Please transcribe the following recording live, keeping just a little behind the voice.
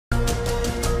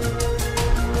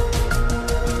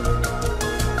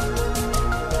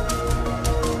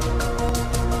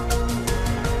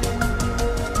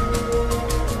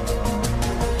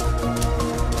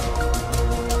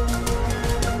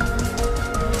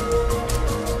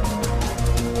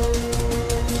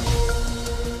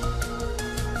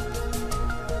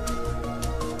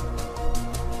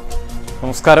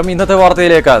നമസ്കാരം. ഇന്നത്തെ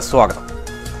വാർത്തയിലേക്ക് സ്വാഗതം.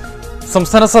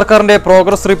 സംസ്ഥാന സർക്കാരിന്റെ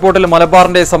പ്രോഗ്രസ് റിപ്പോർട്ടിൽ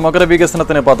മലബാറിന്റെ സമഗ്ര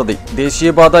വികസനത്തിന് പദ്ധതി.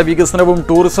 ദേശീയപാത വികസനവും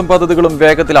ടൂറിസം പദ്ധതികളും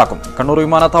വേഗത്തിലാക്കും. കണ്ണൂർ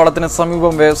വിമാനത്താവളത്തിന്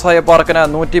സമീപം വ്യവസായ പാർക്കിന്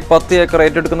 110 ഏക്കർ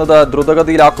ഏറ്റെടുക്കുന്നത്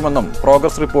ദ്രുതഗതിയിലാക്കുമെന്നും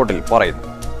പ്രോഗ്രസ് റിപ്പോർട്ടിൽ പറയുന്നു.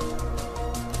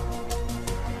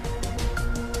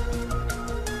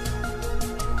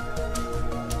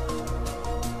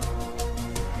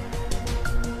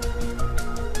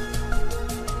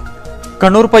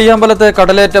 കണ്ണൂർ പയ്യാമ്പലത്ത്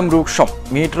കടലേറ്റം രൂക്ഷം.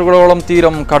 മീറ്ററുകളോളം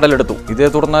തീരം കടലെടുത്തു. ഇതേ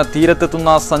തുടർന്ന്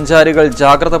തീരത്തെത്തുന്ന സഞ്ചാരികൾ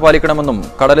ജാഗ്രത പാലിക്കണമെന്നും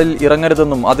കടലിൽ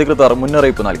ഇറങ്ങരുതെന്നും അധികൃതർ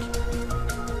മുന്നറിയിപ്പ് നൽകി.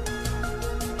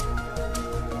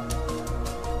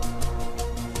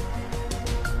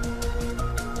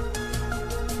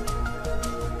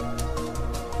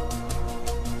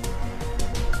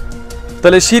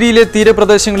 തലശ്ശേരിയിലെ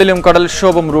തീരപ്രദേശങ്ങളിലും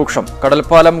കടൽക്ഷോഭം രൂക്ഷം.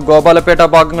 കടൽപ്പാലം ഗോപാലപേട്ട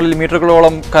ഭാഗങ്ങളിൽ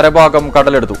മീറ്ററുകളോളം കരഭാഗം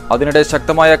കടലെടുത്തു. അതിനിടെ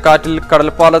ശക്തമായ കാറ്റിൽ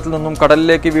കടൽപ്പാലത്തിൽ നിന്നും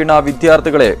കടലിലേക്ക് വീണ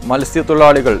വിദ്യാർത്ഥികളെ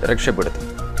മത്സ്യത്തൊഴിലാളികൾ രക്ഷപ്പെടുത്തി.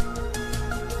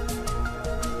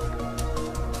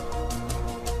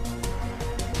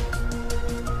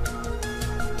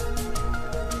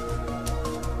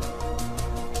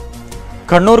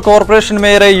 കണ്ണൂർ കോർപ്പറേഷൻ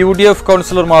മേയറെ UDF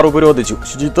കൗൺസിലർമാർ ഉപരോധിച്ചു.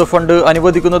 ശുചിത്വ ഫണ്ട്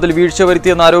അനുവദിക്കുന്നതിൽ വീഴ്ച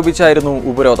വരുത്തിയെന്നാരോപിച്ചായിരുന്നു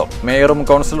ഉപരോധം. മേയറും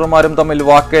കൗൺസിലർമാരും തമ്മിൽ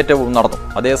വാക്കേറ്റവും നടന്നു.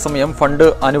 അതേസമയം ഫണ്ട്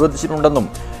അനുവദിച്ചിട്ടുണ്ടെന്നും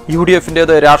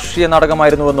UDFന്റേത് രാഷ്ട്രീയ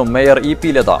നാടകമായിരുന്നുവെന്നും മേയർ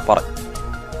EP ലത പറഞ്ഞു.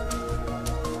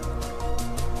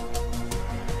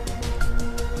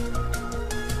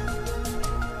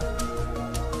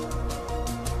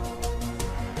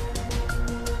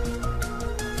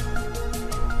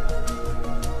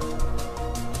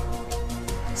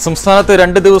 സംസ്ഥാനത്ത്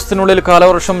 2 ദിവസത്തിനുള്ളിൽ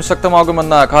കാലവർഷം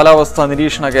ശക്തമാകുമെന്ന് കാലാവസ്ഥാ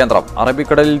നിരീക്ഷണ കേന്ദ്രം.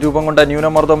 അറബിക്കടലിൽ രൂപം കൊണ്ട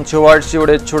ന്യൂനമർദ്ദം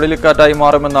ചൊവ്വാഴ്ചയോടെ ചുഴലിക്കാറ്റായി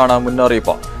മാറുമെന്നാണ്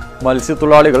മുന്നറിയിപ്പ്.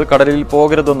 മത്സ്യത്തൊഴിലാളികൾ കടലിൽ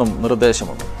പോകരുതെന്നും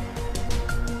നിർദ്ദേശമുണ്ട്.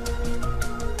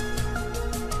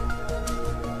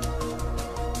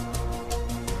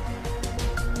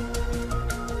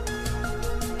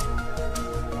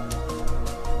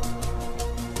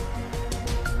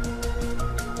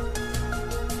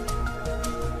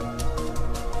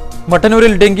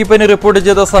 മട്ടന്നൂരിൽ ഡെങ്കിപ്പനി റിപ്പോർട്ട്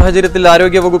ചെയ്ത സാഹചര്യത്തിൽ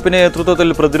ആരോഗ്യവകുപ്പിന്റെ നേതൃത്വത്തിൽ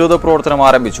പ്രതിരോധ പ്രവർത്തനം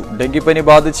ആരംഭിച്ചു. ഡെങ്കിപ്പനി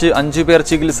ബാധിച്ച് 5 പേർ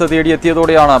ചികിത്സ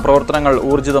തേടിയെത്തിയതോടെയാണ് പ്രവർത്തനങ്ങൾ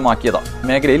ഊർജിതമാക്കിയത്.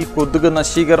 മേഖലയിൽ കൊതുക്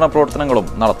നശീകരണ പ്രവർത്തനങ്ങളും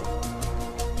നടത്തി.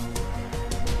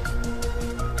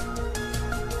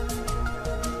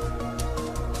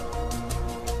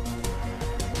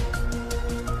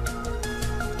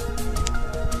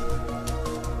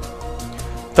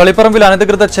 തളിപ്പറമ്പിൽ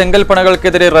അനധികൃത ചെങ്കൽ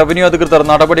പണകൾക്കെതിരെ റവന്യൂ അധികൃതർ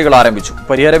നടപടികൾ ആരംഭിച്ചു.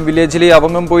 പരിയാരം വില്ലേജിലെ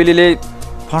അവങ്ങംപൊയിലിലെ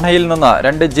പണയിൽ നിന്ന്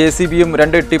 2 JCBയും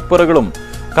 2 ടിപ്പറുകളും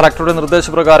കളക്ടറുടെ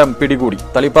നിർദ്ദേശപ്രകാരം പിടികൂടി.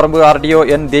 തളിപ്പറമ്പ് RDO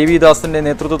N ദേവിദാസിന്റെ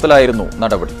നേതൃത്വത്തിലായിരുന്നു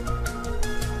നടപടി.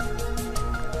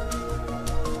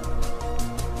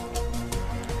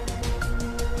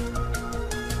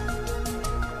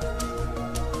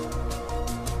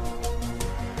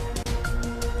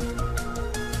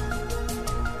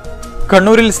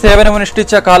 കണ്ണൂരിൽ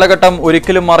സേവനമനുഷ്ഠിച്ച കാലഘട്ടം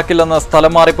ഒരിക്കലും മറക്കില്ലെന്ന്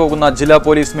സ്ഥലം മാറിപ്പോകുന്ന ജില്ലാ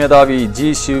പോലീസ് മേധാവി G.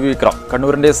 ശിവവിക്രം.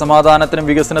 കണ്ണൂരിന്റെ സമാധാനത്തിനും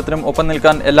വികസനത്തിനും ഒപ്പം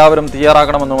നിൽക്കാൻ എല്ലാവരും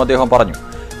തയ്യാറാകണമെന്നും അദ്ദേഹം പറഞ്ഞു.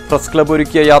 പ്രസ് ക്ലബ്ബ്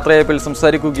ഒരുക്കിയ യാത്രയപ്പിൽ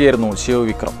സംസാരിക്കുകയായിരുന്നു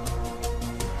ശിവവിക്രം.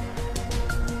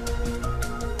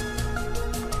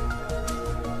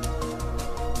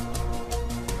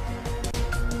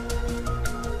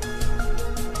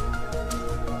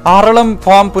 ആറളം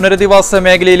ഫാം പുനരധിവാസ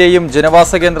മേഖലയിലെയും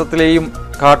ജനവാസ കേന്ദ്രത്തിലെയും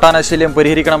കാട്ടാനശല്യം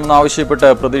പരിഹരിക്കണമെന്നാവശ്യപ്പെട്ട്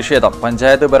പ്രതിഷേധം.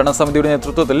 പഞ്ചായത്ത് ഭരണസമിതിയുടെ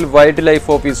നേതൃത്വത്തിൽ വൈൽഡ് ലൈഫ്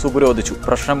ഓഫീസ് ഉപരോധിച്ചു.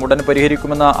 പ്രശ്നം ഉടൻ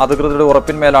പരിഹരിക്കുമെന്ന അധികൃതരുടെ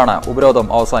ഉറപ്പിന്മേലാണ് ഉപരോധം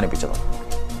അവസാനിപ്പിച്ചത്.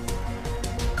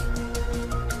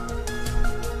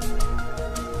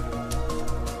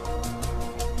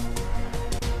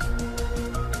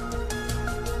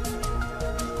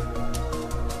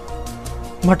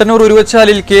 മട്ടന്നൂർ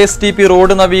ഉരുവച്ചാലിൽ KSTP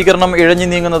റോഡ് നവീകരണം ഇഴഞ്ഞു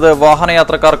നീങ്ങുന്നത്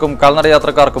വാഹനയാത്രക്കാർക്കും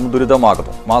കാൽനടയാത്രക്കാർക്കും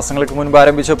ദുരിതമാകുന്നു. മാസങ്ങൾക്ക് മുൻപ്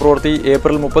ആരംഭിച്ച പ്രവൃത്തി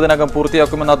ഏപ്രിൽ 30-നകം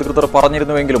പൂർത്തിയാക്കുമെന്ന് അധികൃതർ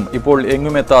പറഞ്ഞിരുന്നുവെങ്കിലും ഇപ്പോൾ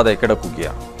എങ്ങുമെത്താതെ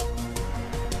കിടക്കുകയാണ്.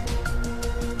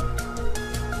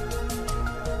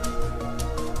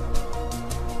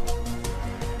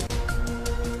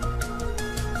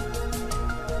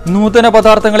 നൂതന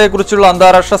പദാർത്ഥങ്ങളെക്കുറിച്ചുള്ള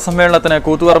അന്താരാഷ്ട്ര സമ്മേളനത്തിന്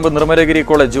കൂത്തുപറമ്പ് നിർമ്മലഗിരി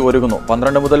കോളേജ് ഒരുങ്ങുന്നു.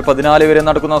 12 മുതൽ 14 വരെ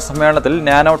നടക്കുന്ന സമ്മേളനത്തിൽ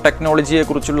നാനോ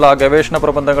ടെക്നോളജിയെക്കുറിച്ചുള്ള ഗവേഷണ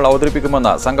പ്രബന്ധങ്ങൾ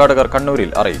അവതരിപ്പിക്കുമെന്ന് സംഘാടകർ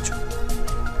കണ്ണൂരിൽ അറിയിച്ചു.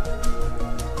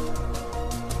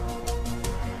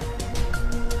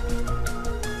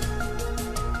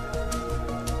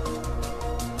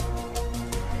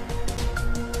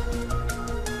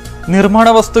 നിർമ്മാണ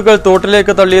വസ്തുക്കൾ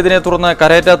തോട്ടിലേക്ക് തള്ളിയതിനെ തുടർന്ന്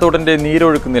കരേറ്റ തോട്ടിന്റെ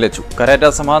നീരൊഴുക്ക് നിലച്ചു. കരേറ്റ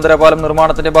സമാന്തര പാലം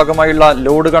നിർമ്മാണത്തിന്റെ ഭാഗമായുള്ള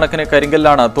ലോഡ് കണക്കിന്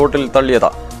കരിങ്കല്ലാണ് തോട്ടിൽ തള്ളിയത്.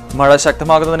 മഴ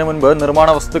ശക്തമാകുന്നതിന് മുൻപ് നിർമ്മാണ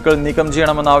വസ്തുക്കൾ നീക്കം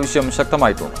ചെയ്യണമെന്ന ആവശ്യം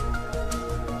ശക്തമായിട്ടുണ്ട്.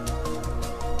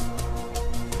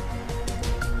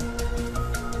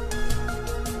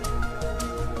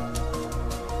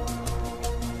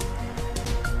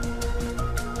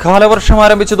 കാലവർഷം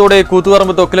ആരംഭിച്ചതോടെ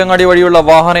കൂത്തുപറമ്പ് തൊക്കിലങ്ങാടി വഴിയുള്ള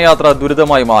വാഹനയാത്ര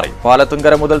ദുരിതമായി മാറി.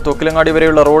 പാലത്തുംകര മുതൽ തൊക്കിലങ്ങാടി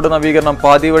വരെയുള്ള റോഡ് നവീകരണം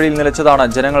പാതി വഴിയിൽ നിലച്ചതാണ്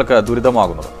ജനങ്ങൾക്ക്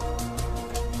ദുരിതമാകുന്നത്.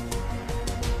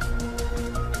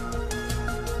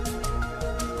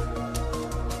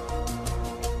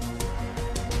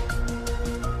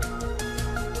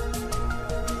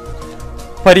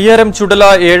 പരിയാരം ചുടല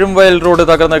ഏഴുംവയൽ റോഡ്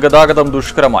തകർന്ന് ഗതാഗതം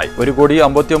ദുഷ്കരമായി.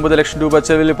 1,59,00,000 രൂപ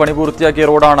ചെലവിൽ പണി പൂർത്തിയാക്കിയ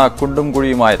റോഡാണ് കുണ്ടും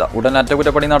കുഴിയുമായത്. ഉടൻ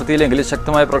അറ്റകുറ്റപ്പണി നടത്തിയില്ലെങ്കിൽ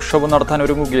ശക്തമായ പ്രക്ഷോഭം നടത്താൻ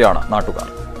ഒരുങ്ങുകയാണ് നാട്ടുകാർ.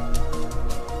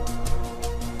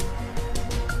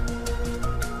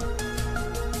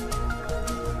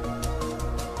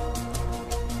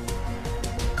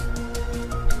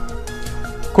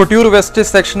 Kottiyoor west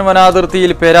section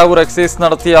വനാതിർത്തിയിൽ Peravoor excise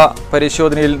നടത്തിയ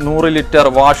പരിശോധനയിൽ 100 ലിറ്റർ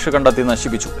വാഷ് കണ്ടെത്തി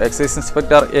നശിപ്പിച്ചു. എക്സൈസ്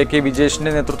ഇൻസ്പെക്ടർ AK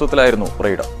വിജേഷിന്റെ നേതൃത്വത്തിലായിരുന്നു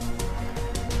റെയ്ഡ്.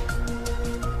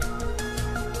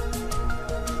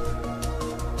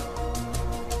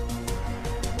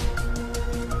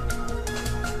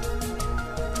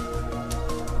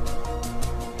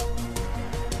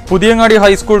 പുതിയങ്ങാടി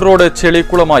ഹൈസ്കൂൾ റോഡ്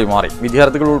ചെളിക്കുളമായി മാറി.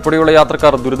 വിദ്യാർത്ഥികൾ ഉൾപ്പെടെയുള്ള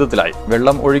യാത്രക്കാർ ദുരിതത്തിലായി.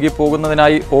 വെള്ളം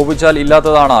ഒഴുകിപ്പോകുന്നതിനായി ഓവുചാൽ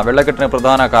ഇല്ലാത്തതാണ് വെള്ളക്കെട്ടിന്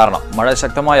പ്രധാന കാരണം. മഴ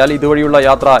ശക്തമായാൽ ഇതുവഴിയുള്ള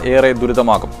യാത്ര ഏറെ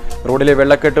ദുരിതമാകും. റോഡിലെ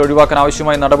വെള്ളക്കെട്ട് ഒഴിവാക്കാൻ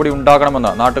ആവശ്യമായ നടപടി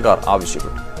ഉണ്ടാകണമെന്ന് നാട്ടുകാർ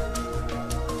ആവശ്യപ്പെട്ടു.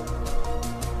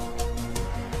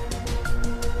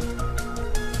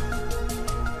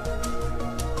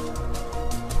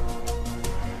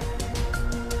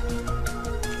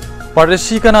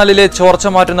 പഴശ്ശി കനാലിലെ ചോർച്ച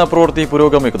മാറ്റുന്ന പ്രവൃത്തി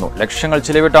പുരോഗമിക്കുന്നു. ലക്ഷങ്ങൾ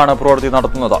ചിലവിട്ടാണ് പ്രവൃത്തി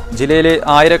നടത്തുന്നത്. ജില്ലയിലെ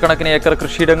ആയിരക്കണക്കിന് ഏക്കർ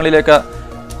കൃഷിയിടങ്ങളിലേക്ക്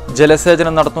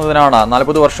ജലസേചനം നടത്തുന്നതിനാണ്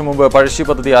 40 വർഷം മുമ്പ് പഴശ്ശി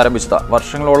പദ്ധതി ആരംഭിച്ചത്.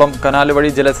 വർഷങ്ങളോളം കനാൽ വഴി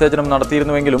ജലസേചനം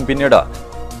നടത്തിയിരുന്നുവെങ്കിലും പിന്നീട്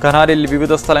കനാലിൽ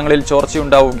വിവിധ സ്ഥലങ്ങളിൽ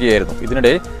ചോർച്ചയുണ്ടാവുകയായിരുന്നു.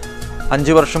 ഇതിനിടെ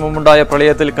 5 വർഷം മുമ്പുണ്ടായ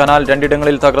പ്രളയത്തിൽ കനാൽ 2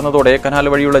 ഇടങ്ങളിൽ തകർന്നതോടെ കനാൽ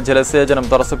വഴിയുള്ള ജലസേചനം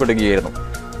തടസ്സപ്പെടുകയായിരുന്നു.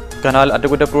 കനാൽ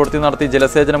അറ്റകുറ്റപ്രവൃത്തി നടത്തി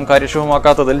ജലസേചനം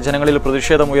കാര്യക്ഷമമാക്കാത്തതിൽ ജനങ്ങളിൽ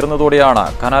പ്രതിഷേധം ഉയർന്നതോടെയാണ്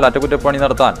കനാൽ അറ്റകുറ്റപ്പണി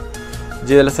നടത്താൻ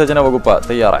ജലസേചന വകുപ്പ്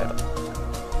തയ്യാറായത്.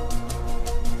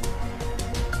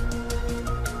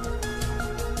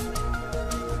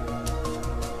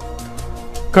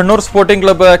 Kannur sporting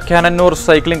club, Cannanore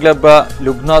cycling club,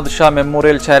 Lubnath Shah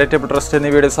memorial charitable trust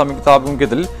എന്നിവയുടെ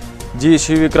സംയുക്താഭിമുഖ്യത്തിൽ G.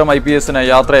 ശിവവിക്രം IPS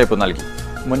യാത്രയയപ്പ് നൽകി.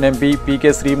 മുൻ MP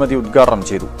PK ശ്രീമതി ഉദ്ഘാടനം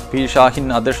ചെയ്തു. P. ഷാഹിൻ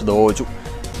അധ്യക്ഷത വഹിച്ചു.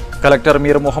 കളക്ടർ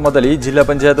മീർ മുഹമ്മദ് അലി, ജില്ലാ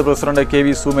panchayat president KV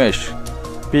Sumesh,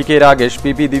 PK Ragesh,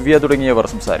 PP ദിവ്യ തുടങ്ങിയവർ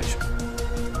സംസാരിച്ചു.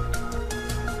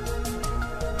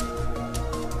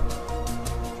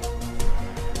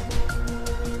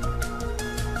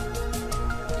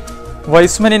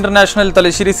 വൈസ്മൻ ഇന്റർനാഷണൽ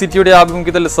തലശ്ശേരി സിറ്റിയുടെ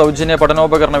ആഭിമുഖ്യത്തിൽ സൗജന്യ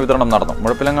പഠനോപകരണ വിതരണം നടന്നു.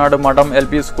 മുഴപ്പിലങ്ങാട് മഠം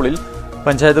LP സ്കൂളിൽ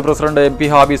പഞ്ചായത്ത് പ്രസിഡന്റ് MP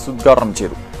ഹാബീസ് ഉദ്ഘാടനം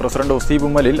ചെയ്തു. പ്രസിഡന്റ് ഒസീബ്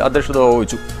ഉമ്മലിൽ അധ്യക്ഷത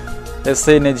വഹിച്ചു.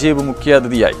 SA നജീബ്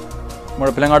മുഖ്യാതിഥിയായി.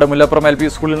 മുഴപ്പിലങ്ങാട് മുല്ലപ്പുറം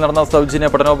LP സ്കൂളിൽ നടന്ന സൗജന്യ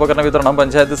പഠനോപകരണ വിതരണം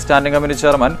panchayat standing committee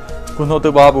chairman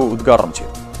Kunnoth Babu ഉദ്ഘാടനം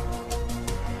ചെയ്തു.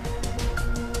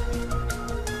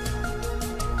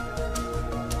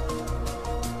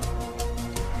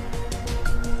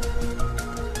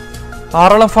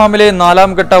 ആറളം ഫാമിലെ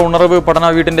 4ാം ഘട്ട ഉണർവ് പഠന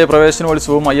വീടിന്റെ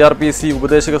പ്രവേശനോത്സവം IRPC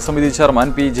ഉപദേശക സമിതി ചെയർമാൻ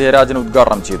P. ജയരാജൻ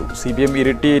ഉദ്ഘാടനം ചെയ്തു. CPM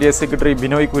Iritty area secretary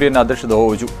Binoy Kurian അധ്യക്ഷത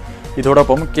വഹിച്ചു.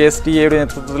 ഇതോടൊപ്പം KSTA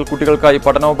നേതൃത്വത്തിൽ കുട്ടികൾക്കായി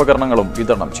പഠനോപകരണങ്ങളും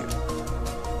വിതരണം ചെയ്തു.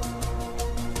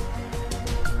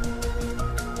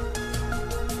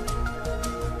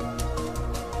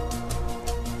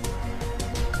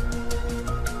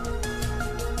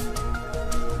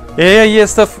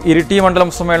 AISF ഇരിട്ടി മണ്ഡലം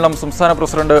സമ്മേളനം സംസ്ഥാന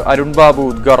പ്രസിഡന്റ് അരുൺ ബാബു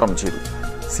ഉദ്ഘാടനം ചെയ്തു.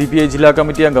 CPI ജില്ലാ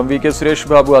കമ്മിറ്റി അംഗം VK സുരേഷ്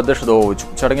ബാബു അധ്യക്ഷത വഹിച്ചു.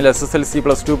 ചടങ്ങിൽ SSLC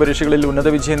 +2 പരീക്ഷകളിൽ ഉന്നത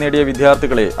വിജയം നേടിയ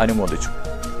വിദ്യാർത്ഥികളെ അനുമോദിച്ചു.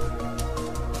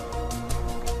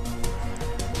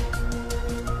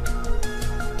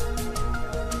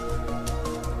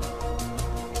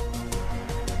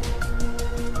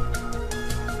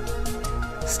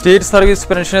 State service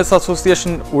pensioners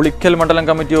association Ulikkal മണ്ഡലം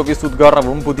കമ്മിറ്റി ഓഫീസ്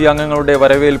ഉദ്ഘാടനവും പുതിയ അംഗങ്ങളുടെ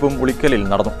വരവേൽപ്പും ഉളിക്കലിൽ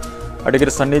നടന്നു.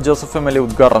 അഡ്വക്കേറ്റ് സണ്ണി ജോസഫ് MLA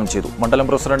ഉദ്ഘാടനം ചെയ്തു. മണ്ഡലം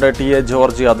പ്രസിഡന്റ് TA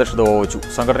ജോർജ് അധ്യക്ഷത വഹിച്ചു.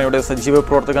 സംഘടനയുടെ സജീവ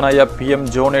പ്രവർത്തകനായ PM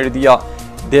ജോൺ എഴുതിയ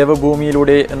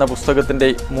ദേവഭൂമിയിലൂടെ എന്ന പുസ്തകത്തിന്റെ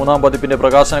 3ാം പതിപ്പിന്റെ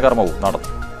പ്രകാശന കർമ്മവും നടന്നു.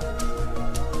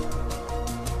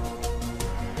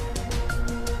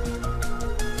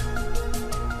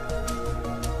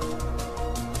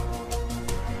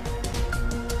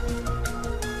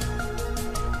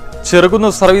 ചെറുകുന്ന്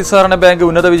സർവീസ് സഹകരണ ബാങ്ക്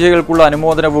ഉന്നത വിജയികൾക്കുള്ള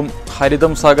അനുമോദനവും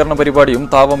ഹരിതം സഹകരണ പരിപാടിയും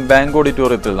താവം ബാങ്ക്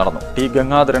ഓഡിറ്റോറിയത്തിൽ നടന്നു. T.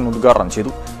 ഗംഗാധരൻ ഉദ്ഘാടനം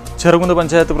ചെയ്തു. ചെറുകുന്ന്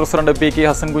പഞ്ചായത്ത് പ്രസിഡന്റ് PK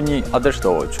ഹസൻകുഞ്ഞി അധ്യക്ഷത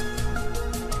വഹിച്ചു.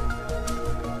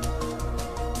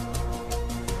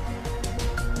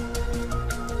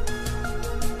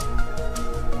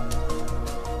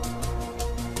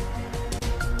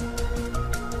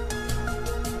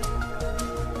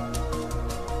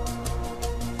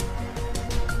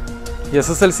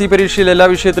 SSLC പരീക്ഷയിൽ എല്ലാ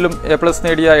വിഷയത്തിലും A+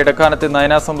 നേടിയ ഇടക്കാനത്തെ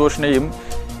നയന സന്തോഷിനെയും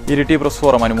ഇരിട്ടി പ്രസ്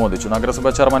ഫോറം അനുമോദിച്ചു.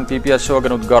 നഗരസഭാ ചെയർമാൻ PP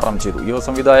അശോകൻ ഉദ്ഘാടനം ചെയ്തു. യുവ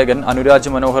സംവിധായകൻ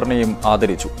അനുരാജ് മനോഹറിനെയും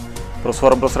ആദരിച്ചു. Press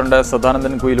forum president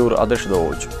Sadanandan Kuyilur അധ്യക്ഷത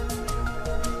വഹിച്ചു.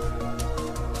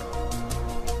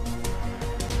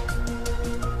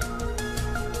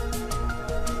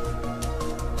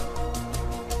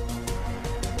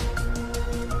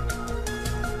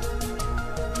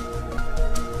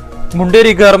 Munderi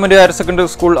government higher secondary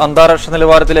school അന്താരാഷ്ട്ര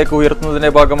നിലവാരത്തിലേക്ക് ഉയർത്തുന്നതിന്റെ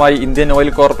ഭാഗമായി ഇന്ത്യൻ ഓയിൽ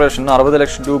കോർപ്പറേഷൻ 60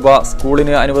 ലക്ഷം രൂപ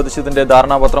സ്കൂളിന് അനുവദിച്ചതിന്റെ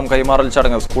ധാരണാപത്രം കൈമാറൽ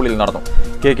ചടങ്ങ് സ്കൂളിൽ നടന്നു.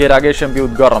 KK രാഗേഷ് MP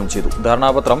ഉദ്ഘാടനം ചെയ്തു.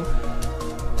 ധാരണാപത്രം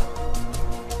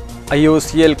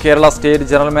IOCL Kerala state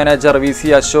general manager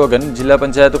VC Ashokan, ജില്ലാ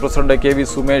പഞ്ചായത്ത് പ്രസിഡന്റ് KV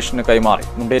സുമേഷിന് കൈമാറി.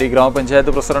 മുണ്ടേരി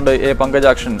ഗ്രാമപഞ്ചായത്ത് പ്രസിഡന്റ് A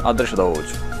പങ്കജാക്ഷൻ അധ്യക്ഷത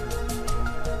വഹിച്ചു.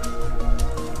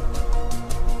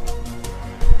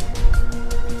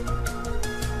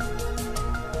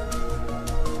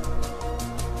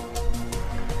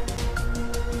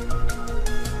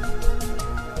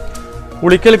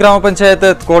 ഉളിക്കൽ ഗ്രാമപഞ്ചായത്ത്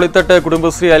കോളിത്തട്ട്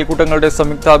കുടുംബശ്രീ അയൽക്കൂട്ടങ്ങളുടെ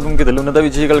സംയുക്താഭിമുഖ്യത്തിൽ ഉന്നത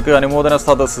വിജയികൾക്ക് അനുമോദന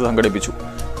സദസ്സ് സംഘടിപ്പിച്ചു.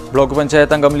 ബ്ലോക്ക്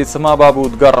പഞ്ചായത്ത് അംഗം ലിസമ ബാബു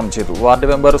ഉദ്ഘാടനം ചെയ്തു.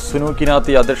 വാർഡ് മെമ്പർ സുനു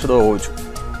കിനാത്തി അധ്യക്ഷത വഹിച്ചു.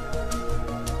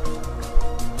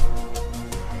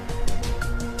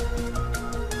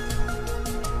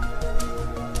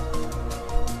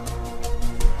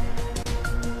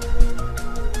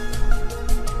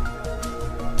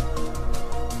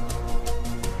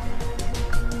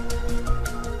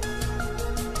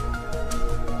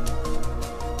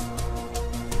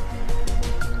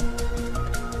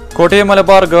 Kottayam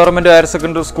Malabar government higher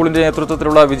secondary സ്കൂളിന്റെ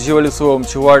നേതൃത്വത്തിലുള്ള വിജയോത്സവം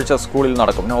ചൊവ്വാഴ്ച സ്കൂളിൽ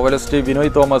നടക്കും. നോവലിസ്റ്റ്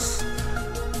വിനോയ് തോമസ്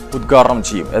ഉദ്ഘാടനം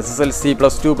ചെയ്യും.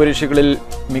 SSLC+2 പരീക്ഷകളിൽ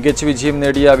മികച്ച വിജയം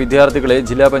നേടിയ വിദ്യാർത്ഥികളെ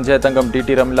ജില്ലാ പഞ്ചായത്ത് അംഗം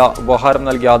TT രംല ഉപഹാരം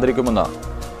നൽകി ആദരിക്കുമെന്ന്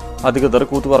അധികൃതർ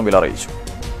കൂത്തുപറമ്പിൽ അറിയിച്ചു.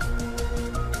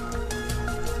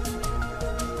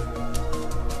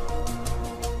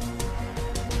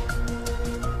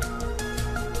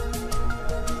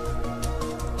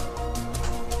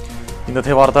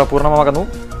 ഇന്നത്തെ വാർത്ത പൂർണ്ണമാകുന്നു.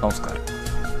 നമസ്കാരം.